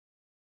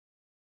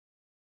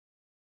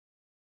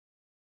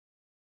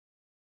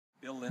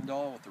Bill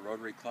Lindahl with the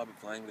Rotary Club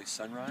of Langley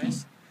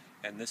Sunrise,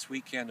 and this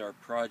weekend our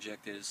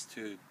project is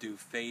to do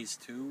phase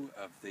 2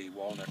 of the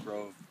Walnut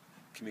Grove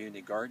community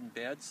garden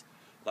beds.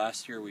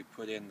 Last year we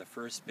put in the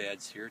first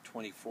beds here,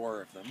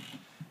 24 of them,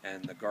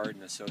 and the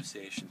Garden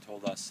Association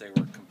told us they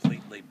were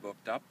completely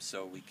booked up,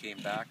 so we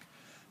came back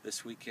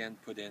this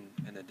weekend, put in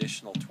an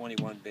additional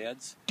 21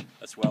 beds,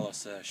 as well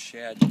as a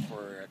shed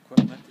for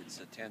equipment. It's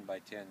a 10 by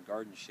 10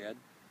 garden shed.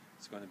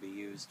 It's going to be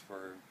used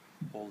for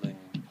holding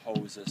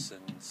hoses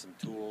and some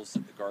tools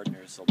that the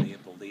gardeners will be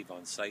able to leave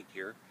on site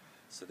here,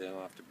 so they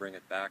don't have to bring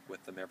it back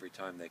with them every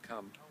time they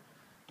come.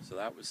 So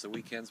that was the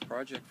weekend's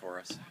project for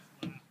us.